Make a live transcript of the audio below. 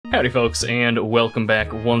Howdy folks, and welcome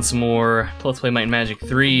back once more to Let's Play Might and Magic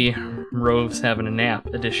 3. Rove's having a nap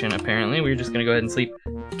edition, apparently. We're just gonna go ahead and sleep.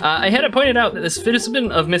 I had it pointed out that this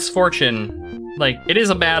Fistbin of Misfortune, like, it is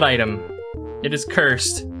a bad item. It is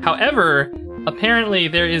cursed. However, apparently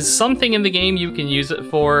there is something in the game you can use it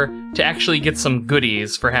for to actually get some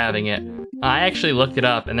goodies for having it. I actually looked it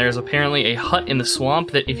up, and there's apparently a hut in the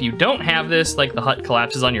swamp that if you don't have this, like, the hut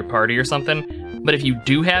collapses on your party or something. But if you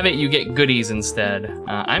do have it, you get goodies instead.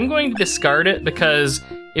 I'm going to discard it because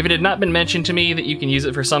if it had not been mentioned to me that you can use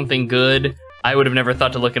it for something good, I would have never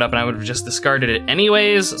thought to look it up and I would have just discarded it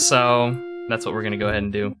anyways, so that's what we're gonna go ahead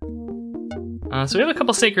and do. So we have a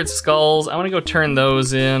couple Sacred Skulls. I wanna go turn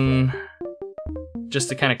those in just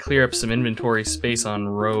to kind of clear up some inventory space on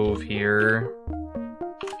Rove here.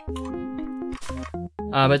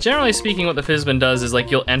 But generally speaking, what the Fistbin does is, like,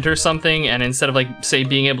 you'll enter something and instead of, like, say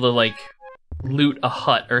being able to, like, loot a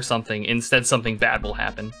hut or something, instead something bad will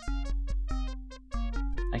happen.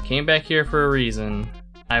 I came back here for a reason.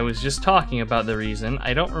 I was just talking about the reason.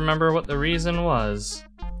 I don't remember what the reason was.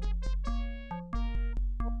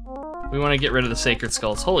 We want to get rid of the Sacred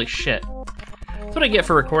Skulls. Holy shit. That's what I get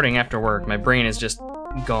for recording after work. My brain is just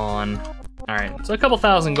gone. Alright, so a couple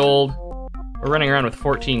thousand gold. We're running around with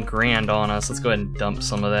 14 grand on us. Let's go ahead and dump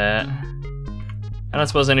some of that. I don't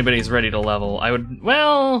suppose anybody's ready to level. I would,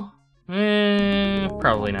 well,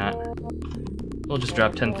 probably not. We'll just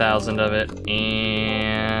drop 10,000 of it,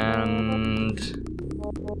 and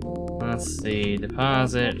let's see,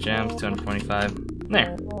 deposit, gems, 225,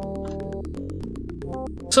 there.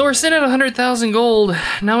 So we're sitting at 100,000 gold.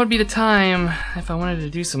 Now would be the time if I wanted to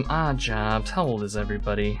do some odd jobs. How old is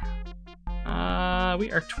everybody?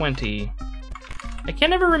 We are 20. I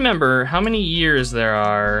can't ever remember how many years there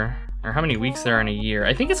are, or how many weeks there are in a year.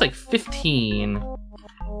 I think it's like 15.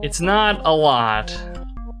 It's not a lot.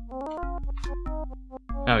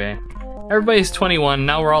 Okay. Everybody's 21,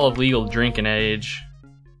 now we're all of legal drinking age.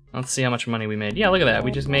 Let's see how much money we made. Yeah, look at that.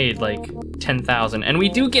 We just made like 10,000. And we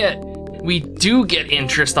do get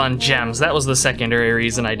interest on gems. That was the secondary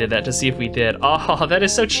reason I did that, to see if we did. Oh, that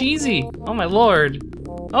is so cheesy. Oh my lord.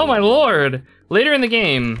 Oh my lord. Later in the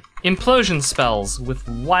game, implosion spells with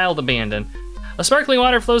wild abandon. A sparkling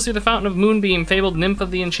water flows through the fountain of Moonbeam, fabled nymph of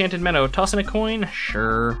the enchanted meadow. Toss in a coin?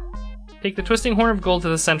 Sure. Take the twisting horn of gold to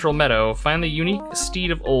the central meadow. Find the unique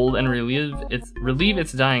steed of old and relieve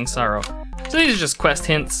its dying sorrow. So these are just quest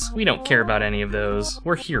hints. We don't care about any of those.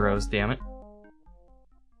 We're heroes, damn it.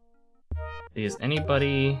 Is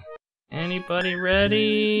anybody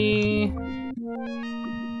ready?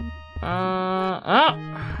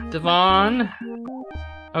 Devon.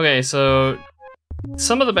 Okay, so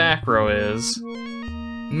some of the back row is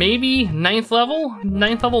maybe 9th level?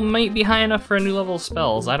 9th level might be high enough for a new level of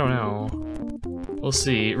spells, I don't know. We'll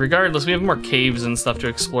see. Regardless, we have more caves and stuff to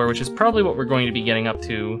explore, which is probably what we're going to be getting up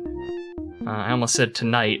to. I almost said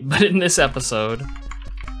tonight, but in this episode.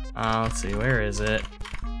 Let's see, where is it?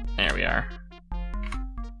 There we are.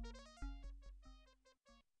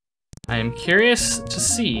 I am curious to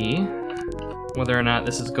see whether or not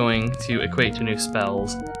this is going to equate to new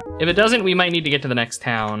spells. If it doesn't, we might need to get to the next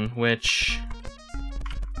town, which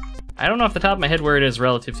I don't know off the top of my head where it is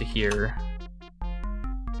relative to here.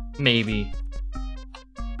 Maybe.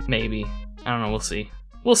 Maybe. I don't know, we'll see.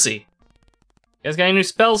 We'll see. You guys got any new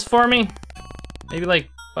spells for me? Maybe like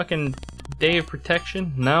fucking Day of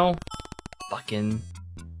Protection? No? Fucking.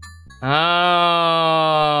 Oh,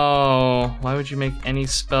 why would you make any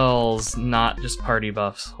spells not just party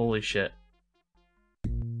buffs? Holy shit.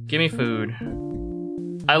 Give me food.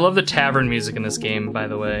 I love the tavern music in this game, by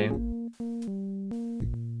the way.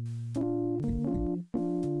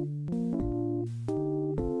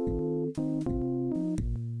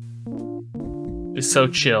 It's so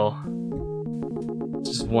chill. It's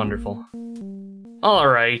just wonderful.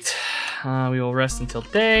 Alright. We will rest until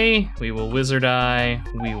day. We will wizard eye.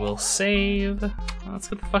 We will save. Let's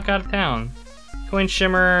get the fuck out of town. Coin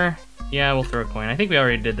shimmer. Yeah, we'll throw a coin. I think we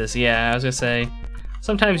already did this. Yeah, I was gonna say.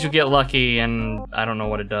 Sometimes you get lucky, and I don't know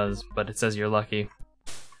what it does, but it says you're lucky.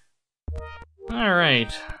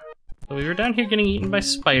 Alright. So we were down here getting eaten by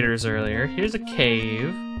spiders earlier. Here's a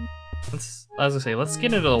cave. I was gonna say, let's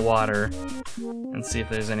get into the water and see if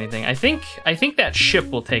there's anything. I think that ship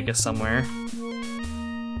will take us somewhere.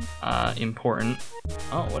 Important.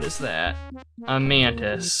 Oh, what is that? A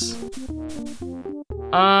mantis.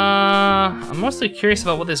 I'm mostly curious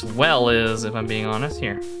about what this well is, if I'm being honest.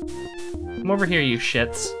 Here. Come over here, you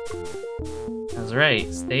shits. That's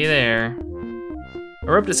right, stay there.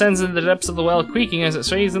 A rope descends into the depths of the well, creaking as it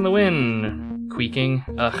sways in the wind. Creaking?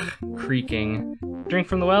 Ugh, creaking. Drink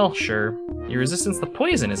from the well? Sure. Your resistance to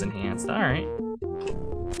poison is enhanced, alright.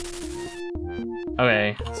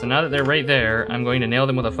 Okay, so now that they're right there, I'm going to nail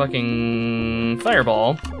them with a fucking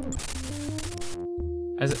fireball.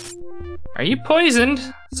 Are you poisoned?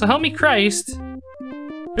 So help me Christ.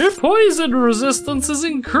 Your poison resistance is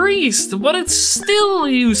increased, but it's still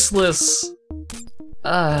useless.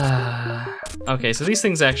 Okay, so these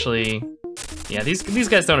things actually, yeah, these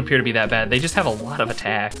guys don't appear to be that bad. They just have a lot of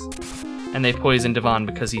attacks, and they poison Devon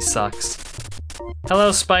because he sucks.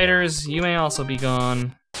 Hello, spiders. You may also be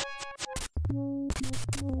gone.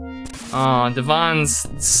 Oh, Devon's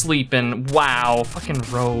sleeping. Wow, fucking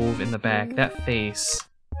Rove in the back. That face.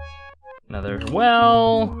 Another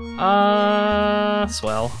well.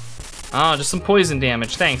 Swell. Oh, just some poison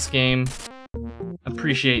damage. Thanks, game.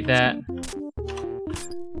 Appreciate that.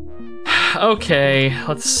 Okay,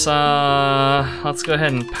 let's go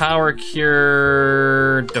ahead and power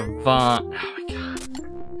cure Devon. Oh my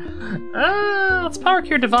god. Let's power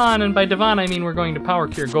cure Devon, and by Devon I mean we're going to power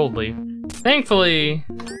cure Goldly. Thankfully,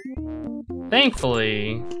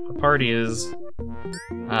 the party is,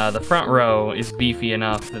 the front row is beefy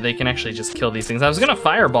enough that they can actually just kill these things. I was gonna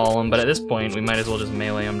fireball them, but at this point we might as well just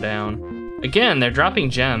melee them down. Again, they're dropping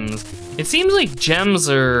gems. It seems like gems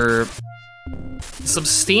are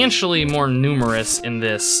substantially more numerous in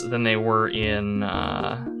this than they were in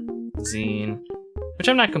Xeen, which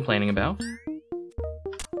I'm not complaining about.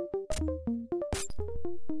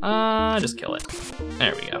 Just kill it.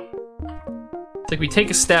 There we go. It's like we take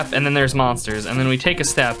a step and then there's monsters, and then we take a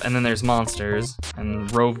step and then there's monsters,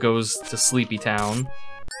 and Rove goes to Sleepy Town.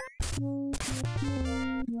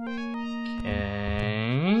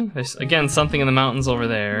 Okay. There's, again, something in the mountains over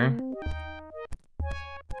there.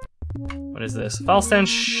 What is this? Foul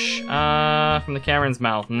stench from the cavern's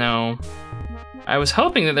mouth. No. I was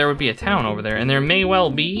hoping that there would be a town over there, and there may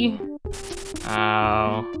well be.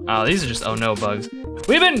 Oh, these are just oh no bugs.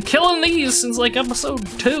 We've been killing these since like episode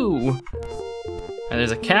 2. And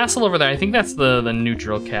there's a castle over there. I think that's the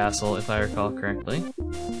neutral castle, if I recall correctly.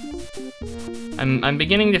 I'm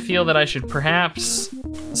beginning to feel that I should perhaps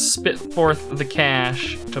spit forth the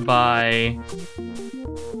cash to buy.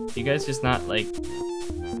 You guys just not like.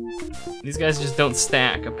 These guys just don't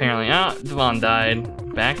stack, apparently. Ah, Devon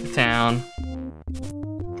died. Back to town.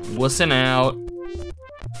 Wussing out.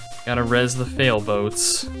 Gotta res the fail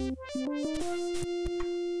boats.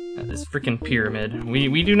 This freaking pyramid.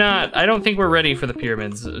 We do not, I don't think we're ready for the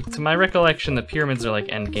pyramids. To my recollection, the pyramids are like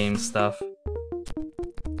endgame stuff.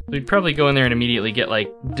 We'd probably go in there and immediately get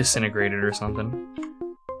like disintegrated or something.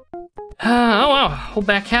 Oh wow, whole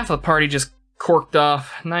back half of the party just corked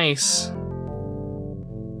off. Nice.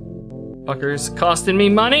 Fuckers costing me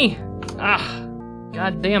money. Ah,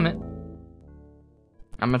 god damn it.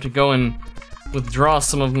 I'm about to go and withdraw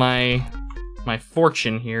some of my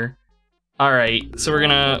fortune here. All right, so we're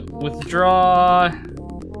gonna withdraw.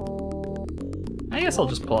 I guess I'll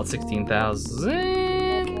just pull out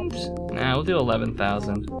 16,000. Nah, we'll do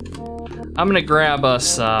 11,000. I'm gonna grab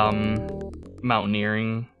us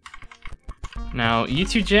mountaineering. Now, you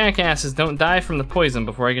two jackasses don't die from the poison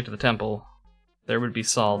before I get to the temple. There would be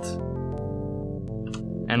salt.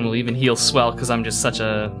 And we'll even heal Swell because I'm just such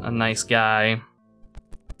a nice guy.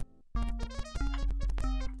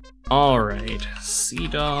 Alright, Sea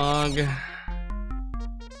Dog.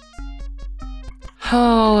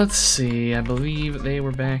 Oh, let's see, I believe they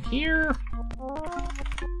were back here.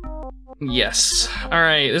 Yes.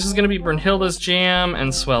 Alright, this is gonna be Brunhilde's jam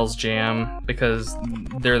and Swell's jam, because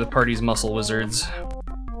they're the party's muscle wizards.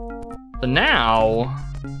 But now...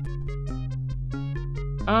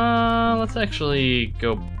 let's actually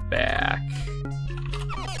go back.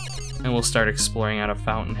 And we'll start exploring out of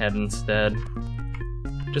Fountainhead instead.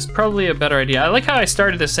 Just probably a better idea. I like how I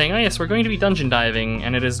started this saying, oh yes, we're going to be dungeon diving,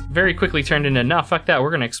 and it has very quickly turned into, nah, fuck that,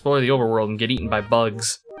 we're gonna explore the overworld and get eaten by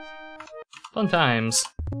bugs. Fun times.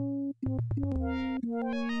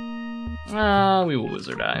 We will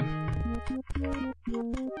wizard eye.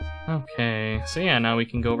 Okay, so yeah, now we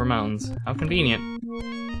can go over mountains. How convenient.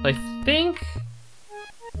 I think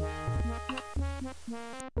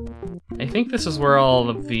this is where all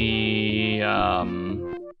of the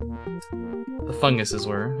funguses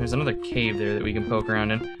were. There's another cave there that we can poke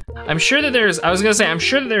around in. I'm sure that there's, I was gonna say, I'm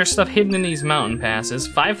sure that there's stuff hidden in these mountain passes.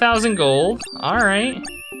 5,000 gold, all right.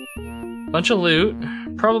 Bunch of loot,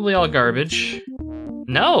 probably all garbage.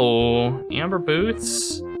 No, amber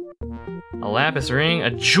boots, a lapis ring,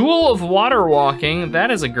 a jewel of water walking, that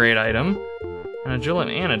is a great item. And a jewel of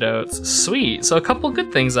antidotes, sweet. So a couple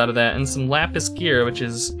good things out of that, and some lapis gear, which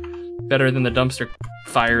is better than the dumpster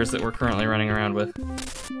fires that we're currently running around with.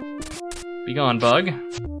 Be gone, bug.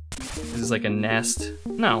 This is like a nest.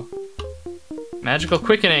 No. Magical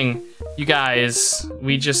quickening. You guys,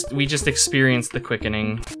 we just experienced the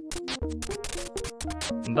quickening.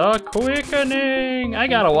 The quickening! I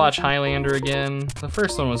gotta watch Highlander again. The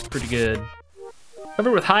first one was pretty good.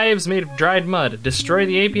 Covered with hives made of dried mud. Destroy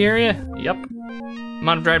the apiary? Yep.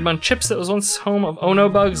 Amount of dried mud chips that was once home of Ono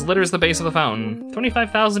bugs litters the base of the fountain.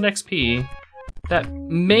 25,000 XP. That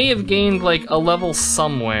may have gained like a level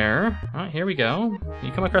somewhere. All right, here we go.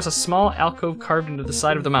 You come across a small alcove carved into the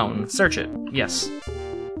side of the mountain. Search it. Yes.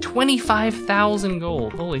 25,000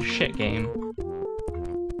 gold. Holy shit, game.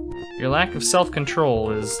 Your lack of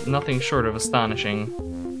self-control is nothing short of astonishing.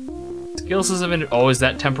 Skills of oh, is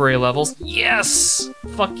that temporary levels? Yes!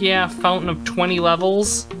 Fuck yeah, fountain of 20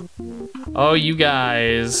 levels. Oh, you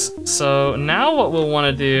guys. So now what we'll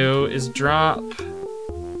want to do is drop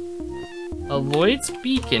a Lloyd's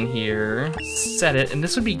beacon here, set it, and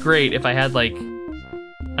this would be great if I had like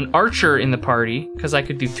an archer in the party, because I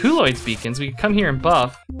could do 2 Lloyd's beacons. We could come here and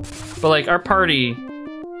buff, but like our party,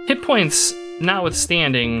 hit points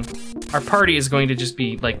notwithstanding, our party is going to just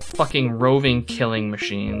be like fucking roving killing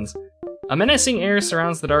machines. A menacing air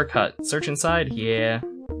surrounds the dark hut. Search inside? Yeah.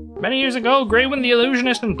 Many years ago, Greywind the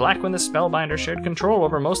Illusionist and Blackwind the Spellbinder shared control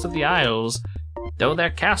over most of the Isles. Though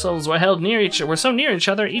their castles were so near each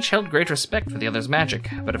other, each held great respect for the other's magic.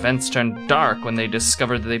 But events turned dark when they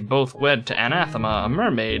discovered that they both wed to Anathema, a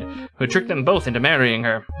mermaid, who tricked them both into marrying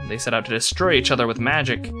her. They set out to destroy each other with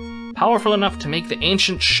magic. Powerful enough to make the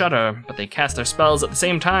ancient shudder, but they cast their spells at the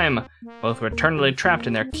same time. Both were eternally trapped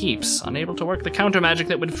in their keeps, unable to work the counter magic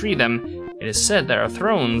that would free them. It is said there are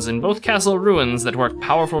thrones in both castle ruins that work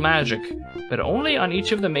powerful magic, but only on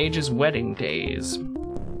each of the mages' wedding days.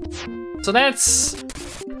 So that's...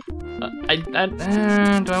 do I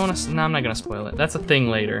want to... No, I'm not going to spoil it. That's a thing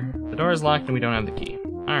later. The door is locked and we don't have the key.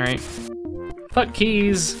 Alright. Fuck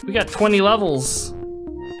keys. We got 20 levels.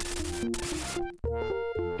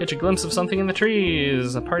 Get a glimpse of something in the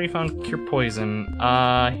trees. A party found cure poison.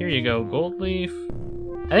 Here you go. Gold leaf.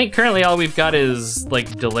 I think currently all we've got is,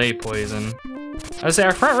 like, delay poison. I would say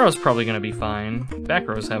our front row's probably going to be fine. Back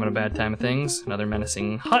row's having a bad time of things. Another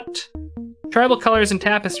menacing hut. Tribal colors and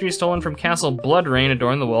tapestry stolen from Castle Bloodrain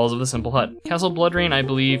adorn the walls of the simple hut. Castle Bloodrain, I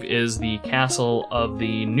believe, is the castle of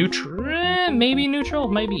the neutral, maybe neutral,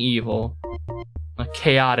 might be evil.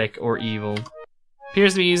 Chaotic or evil.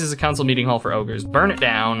 Appears to be used as a council meeting hall for ogres. Burn it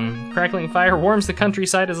down. Crackling fire warms the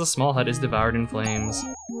countryside as a small hut is devoured in flames.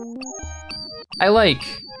 I like,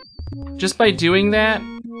 just by doing that,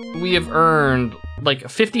 we have earned like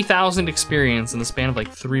 50,000 experience in the span of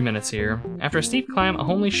like 3 minutes here. After a steep climb, a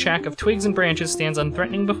homely shack of twigs and branches stands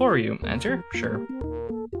unthreatening before you. Enter? Sure.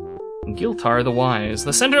 Giltar the Wise.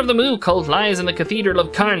 The center of the Moo cult lies in the Cathedral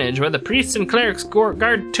of Carnage, where the priests and clerics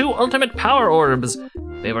guard 2 ultimate power orbs.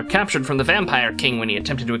 They were captured from the Vampire King when he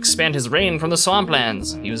attempted to expand his reign from the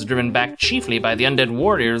swamplands. He was driven back chiefly by the undead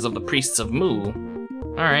warriors of the priests of Moo.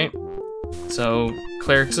 Alright. So,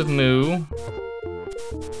 clerics of Moo.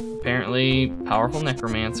 Apparently powerful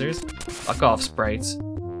necromancers. Fuck off, sprites.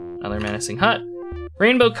 Another menacing hut.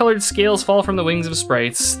 Rainbow-colored scales fall from the wings of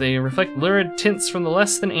sprites. They reflect lurid tints from the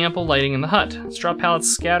less than ample lighting in the hut. Straw pallets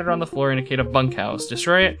scattered on the floor indicate a bunkhouse.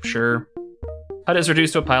 Destroy it? Sure. Hut is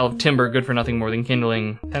reduced to a pile of timber, good for nothing more than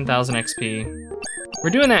kindling. 10,000 XP. We're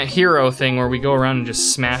doing that hero thing where we go around and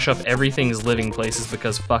just smash up everything's living places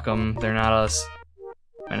because fuck them, they're not us.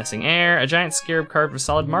 Menacing air. A giant scarab carved with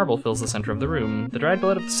solid marble fills the center of the room. The dried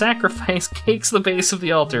blood of the sacrifice cakes the base of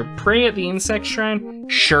the altar. Pray at the insect shrine?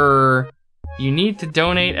 Sure. You need to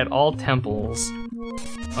donate at all temples.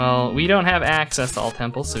 Well, we don't have access to all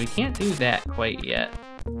temples, so we can't do that quite yet.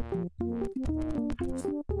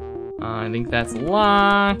 I think that's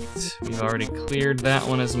locked. We've already cleared that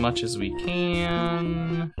one as much as we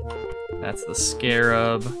can. That's the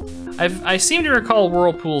scarab. I seem to recall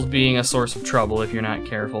whirlpools being a source of trouble if you're not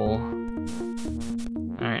careful.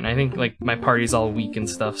 Alright, and I think like my party's all weak and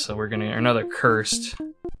stuff, so we're gonna another cursed.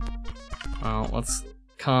 Well, let's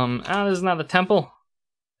come. Ah, this is not the temple.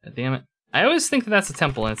 God damn it. I always think that that's the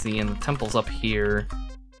temple and it's the inn. The temple's up here.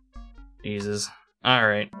 Jesus.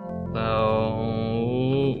 Alright.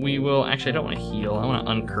 So we will actually I don't want to heal. I want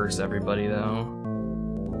to uncurse everybody though.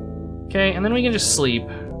 Okay, and then we can just sleep.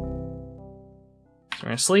 So we're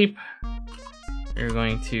gonna sleep. We're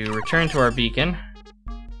going to return to our beacon.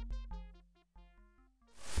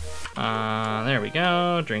 There we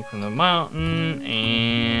go. Drink from the mountain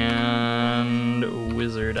and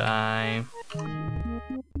wizard eye.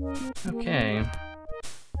 Okay.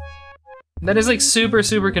 That is like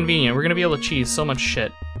super convenient. We're gonna be able to cheese so much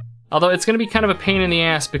shit. Although it's gonna be kind of a pain in the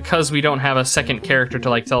ass because we don't have a second character to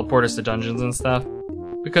like teleport us to dungeons and stuff.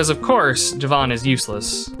 Because of course, Javon is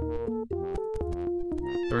useless.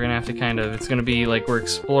 have to kind of, it's gonna be like we're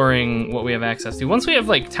exploring what we have access to. Once we have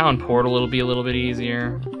like town portal, it'll be a little bit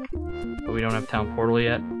easier. But we don't have town portal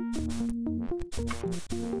yet.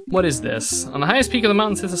 What is this? On the highest peak of the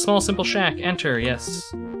mountain sits a small simple shack. Enter,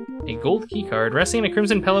 yes. A gold keycard. Resting in a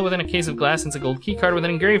crimson pillow within a case of glass sits a gold keycard with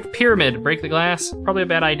an engraved pyramid. Break the glass? Probably a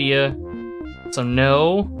bad idea. So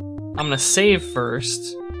no. I'm gonna save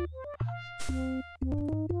first.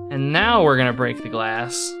 And now we're gonna break the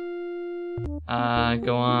glass.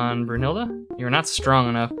 Go on, Brunhilde. You're not strong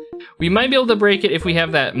enough. We might be able to break it if we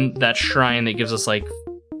have that shrine that gives us like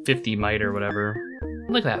 50 might or whatever.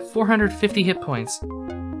 Look at that, 450 hit points.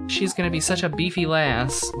 She's gonna be such a beefy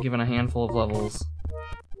lass, given a handful of levels.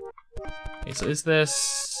 Okay, so is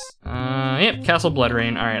this... yep, Castle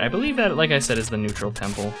Bloodrain. Alright, I believe that, like I said, is the neutral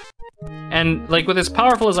temple. And, like, with as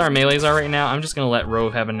powerful as our melees are right now, I'm just gonna let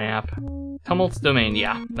Rove have a nap. Tumult's Domain,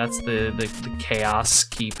 yeah, that's the chaos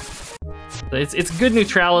keep. It's good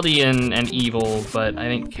neutrality and evil, but I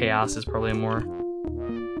think chaos is probably more...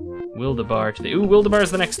 Wildebar to the... Ooh,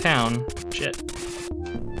 Wildebar's the next town. Shit.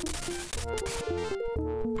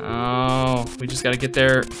 Oh, we just gotta get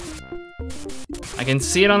there. I can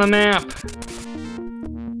see it on the map.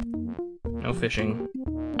 No fishing.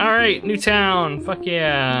 Alright, new town. Fuck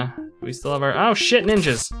yeah. We still have our... Oh shit,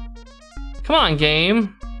 ninjas. Come on,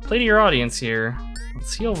 game. Play to your audience here.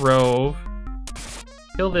 Let's heal Rove.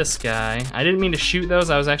 Kill this guy. I didn't mean to shoot those.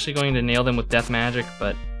 I was actually going to nail them with death magic,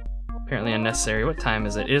 but apparently unnecessary. What time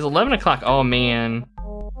is it? It is 11 o'clock. Oh man.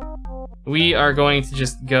 We are going to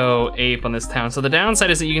just go ape on this town. So the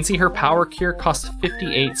downside is that you can see her power cure costs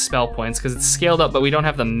 58 spell points because it's scaled up, but we don't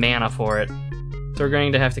have the mana for it. So we're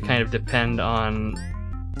going to have to kind of depend on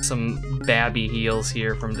some babby heals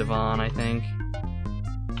here from Devon, I think.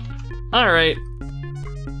 All right,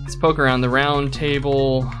 let's poke around the round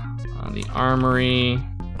table, the armory.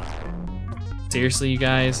 Seriously, you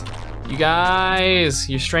guys? You guys,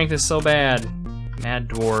 your strength is so bad. Mad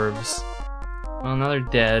dwarves. Well, now they're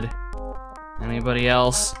dead. Anybody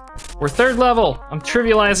else? We're 3rd level. I'm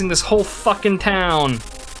trivializing this whole fucking town.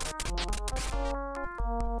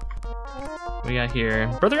 What do we got here?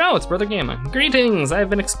 Brother, oh, it's Brother Gamma. Greetings,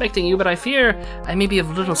 I've been expecting you, but I fear I may be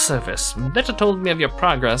of little service. Detta told me of your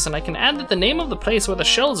progress, and I can add that the name of the place where the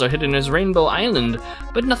shells are hidden is Rainbow Island,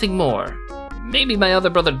 but nothing more. Maybe my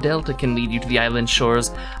other brother Delta can lead you to the island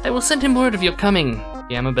shores. I will send him word of your coming.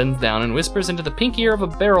 Gamma bends down and whispers into the pink ear of a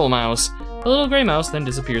barrel mouse. The little gray mouse then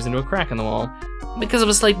disappears into a crack in the wall. Because of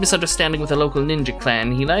a slight misunderstanding with a local ninja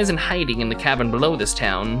clan, he lies in hiding in the cavern below this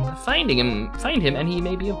town. Find him and he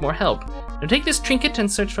may be of more help. Now take this trinket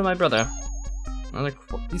and search for my brother.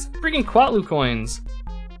 These friggin' Quatlu coins.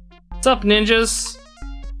 What's up, ninjas?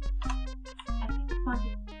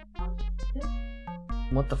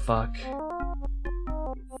 What the fuck?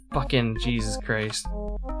 Fucking Jesus Christ.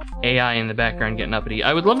 AI in the background getting uppity.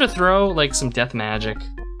 I would love to throw, like, some death magic.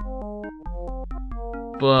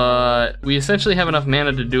 But we essentially have enough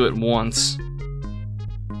mana to do it once.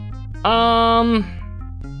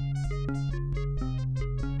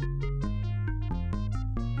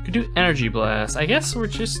 Could do Energy Blast. I guess we're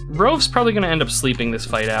just... Rove's probably gonna end up sleeping this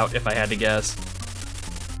fight out, if I had to guess.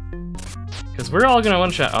 Because we're all gonna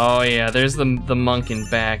one-shot... Oh yeah, there's the monk in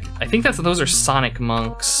back. I think those are Sonic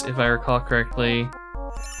monks, if I recall correctly.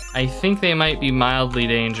 I think they might be mildly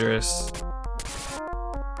dangerous.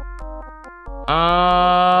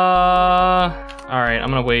 Alright, I'm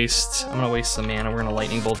gonna waste some mana. We're gonna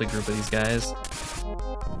lightning bolt a group of these guys.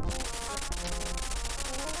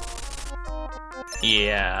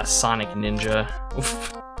 Yeah, Sonic Ninja.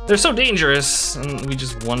 Oof. They're so dangerous, and we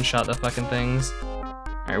just one-shot the fucking things.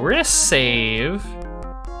 Alright, we're gonna save.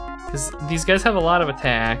 Because these guys have a lot of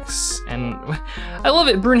attacks, and I love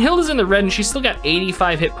it. Brunhilde's in the red, and she's still got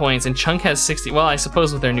 85 hit points, and Chunk has 60. Well, I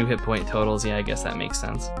suppose with their new hit point totals, yeah, I guess that makes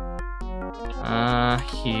sense.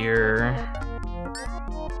 Here.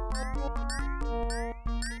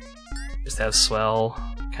 Just have Swell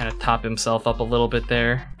kind of top himself up a little bit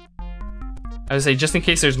there. I would say just in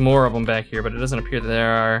case there's more of them back here, but it doesn't appear that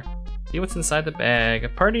there are. See what's inside the bag. A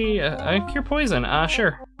party, cure poison.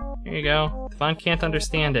 Sure. Here you go. Devon can't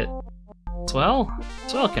understand it. Swell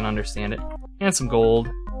can understand it. And some gold.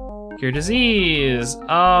 Cure disease.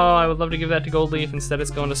 Oh, I would love to give that to Gold Leaf. Instead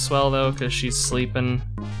it's going to Swell though, because she's sleeping.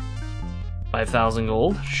 5,000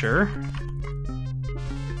 gold, sure.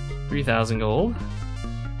 3,000 gold.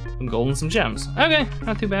 Some gold and some gems. Okay,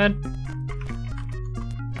 not too bad.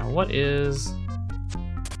 Now what is...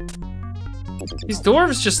 These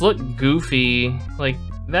dwarves just look goofy. Like,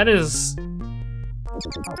 that is...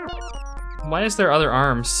 Why is their other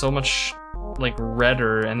arm so much like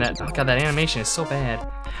redder, and that, oh god, that animation is so bad.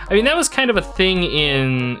 I mean, that was kind of a thing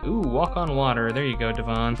in, ooh, Walk on Water, there you go,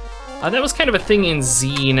 Devon. That was kind of a thing in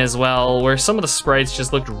Xeen as well, where some of the sprites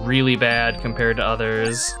just looked really bad compared to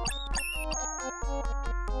others.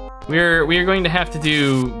 We are going to have to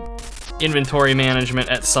do inventory management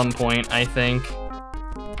at some point, I think.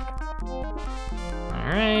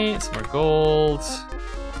 Alright, some more gold.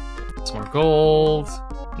 Some more gold.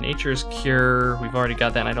 Nature's Cure, we've already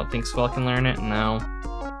got that, and I don't think Swell can learn it, no.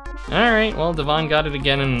 Alright, well, Devon got it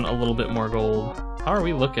again and a little bit more gold. How are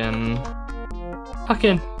we looking?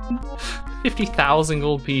 Fucking 50,000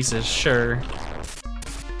 gold pieces, sure.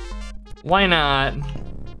 Why not?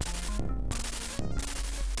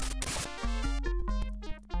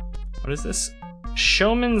 What is this?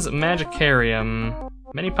 Showman's Magicarium.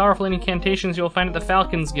 Many powerful incantations you'll find at the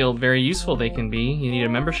Falcons Guild. Very useful they can be. You need a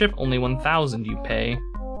membership? Only 1,000 you pay.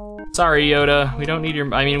 Sorry, Yoda. We don't need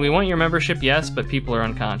your... I mean, we want your membership, yes, but people are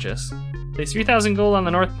unconscious. Place 3,000 gold on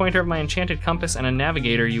the north pointer of my enchanted compass and a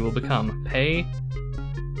navigator you will become. Pay?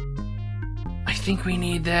 I think we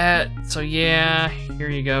need that. So yeah, here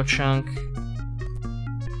you go, chunk.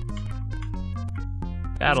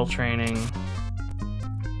 Battle training.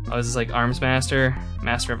 Oh, this is like Arms Master,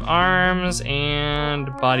 Master of Arms, and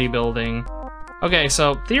bodybuilding. Okay,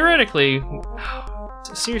 so theoretically,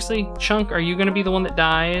 seriously, Chunk, are you gonna be the one that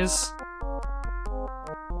dies?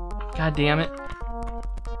 God damn it.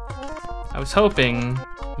 I was hoping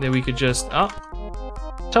that we could just, oh.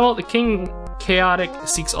 Tell the King Chaotic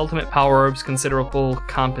seeks ultimate power orbs, considerable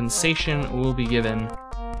compensation will be given.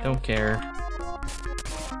 Don't care.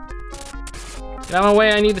 Get out of my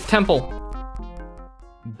way, I need the temple.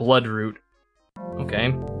 Bloodroot.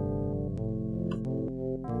 Okay.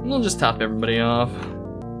 We'll just top everybody off.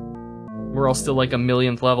 We're all still like a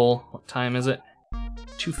millionth level. What time is it?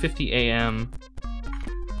 2:50 a.m.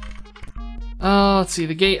 Oh, let's see,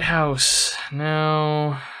 the gatehouse.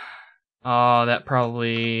 No. Oh, that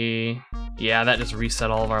probably... Yeah, that just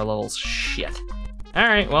reset all of our levels. Shit.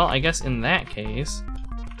 Alright, well, I guess in that case...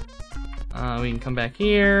 we can come back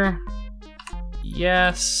here.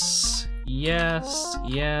 Yes. Yes,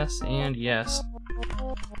 yes, and yes.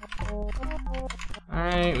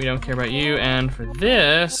 Alright, we don't care about you. And for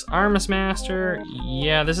this, Arms Master,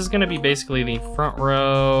 yeah, this is going to be basically the front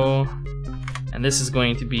row. And this is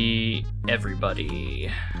going to be everybody.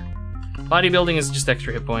 Bodybuilding is just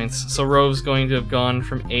extra hit points. So Rove's going to have gone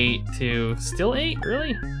from 8 to... Still 8?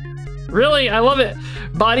 Really? Really? I love it.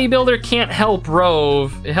 Bodybuilder can't help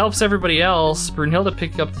Rove. It helps everybody else. Brunhilde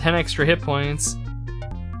picked up 10 extra hit points.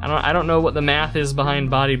 I don't know what the math is behind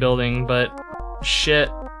bodybuilding, but shit.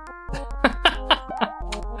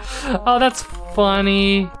 Oh, that's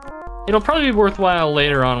funny. It'll probably be worthwhile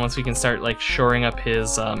later on once we can start like shoring up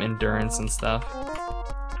his endurance and stuff.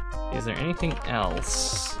 Is there anything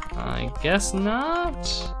else? I guess not.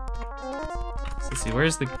 Let's see,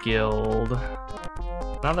 where's the guild?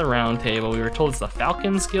 Not the round table. We were told it's the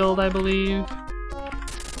Falcons Guild, I believe.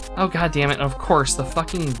 Oh god damn it! Of course, the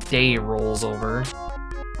fucking day rolls over.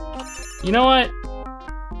 You know what?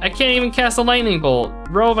 I can't even cast a lightning bolt.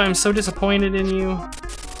 Rove, I'm so disappointed in you.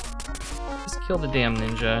 Just kill the damn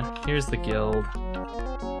ninja. Here's the guild.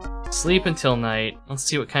 Sleep until night. Let's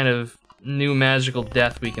see what kind of new magical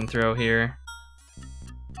death we can throw here.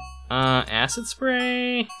 Acid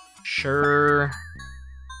spray? Sure.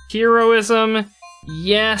 Heroism?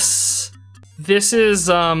 Yes! This is,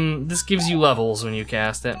 this gives you levels when you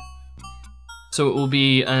cast it. So it will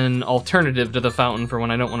be an alternative to the fountain for when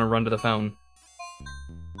I don't want to run to the fountain.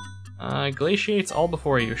 Glaciates all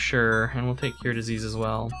before you, sure, and we'll take Cure Disease as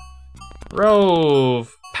well.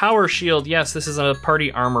 Rove! Power Shield, yes, this is a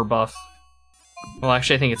party armor buff. Well,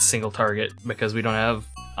 actually I think it's single target, because we don't have,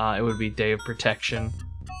 it would be Day of Protection.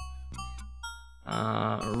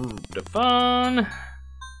 Devon.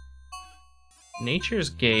 Nature's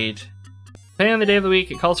Gate. Depending on the day of the week,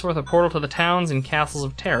 it calls forth a portal to the towns and castles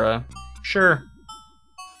of Terra. Sure.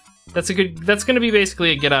 That's gonna be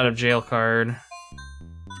basically a get out of jail card.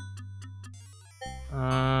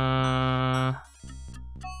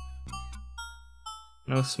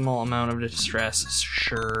 No small amount of distress,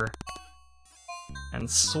 sure. And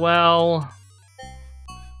Swell.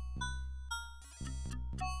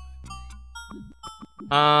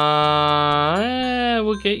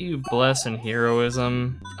 We'll get you Bless and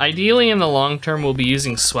Heroism. Ideally, in the long term, we'll be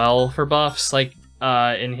using Swell for buffs. Like,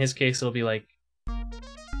 in his case, it'll be like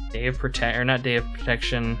Day of not Day of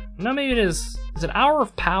Protection. No, maybe it is. Is it Hour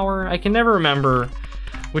of Power? I can never remember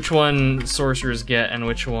which one sorcerers get and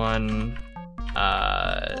which one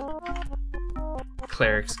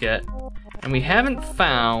clerics get. And we haven't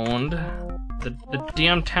found the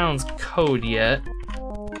downtown's code yet.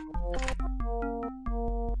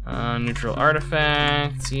 Neutral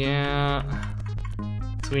artifacts, yeah.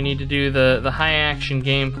 So we need to do the high action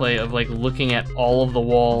gameplay of like looking at all of the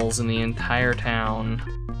walls in the entire town.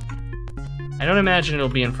 I don't imagine it'll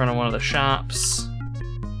be in front of one of the shops.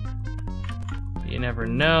 But you never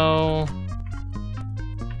know.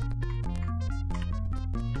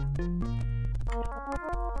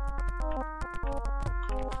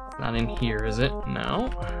 It's not in here, is it? No.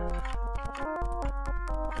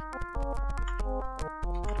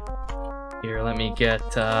 Here, let me get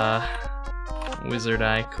Wizard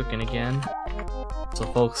Eye cooking again, so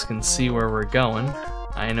folks can see where we're going.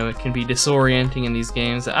 I know it can be disorienting in these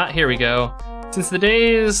games. Here we go. Since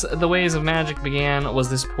the ways of magic began, was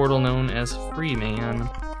this portal known as Freeman.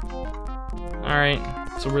 Alright,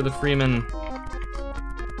 so we're the Freeman.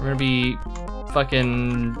 We're gonna be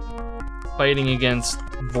fucking fighting against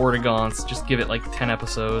Vortigaunts. Just give it like 10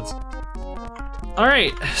 episodes.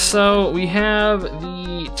 Alright, so we have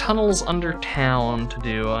the tunnels under town to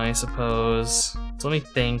do, I suppose. So let me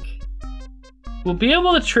think. We'll be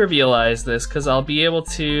able to trivialize this, because I'll be able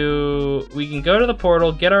to... We can go to the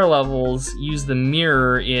portal, get our levels, use the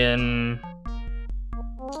mirror in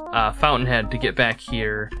Fountainhead to get back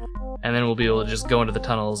here, and then we'll be able to just go into the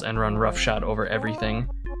tunnels and run roughshod over everything.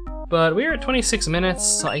 But we're at 26 minutes,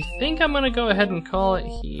 so I think I'm gonna go ahead and call it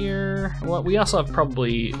here. Well, we also have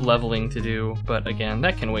probably leveling to do, but again,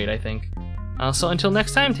 that can wait, I think. So until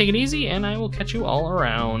next time, take it easy, and I will catch you all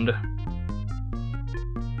around.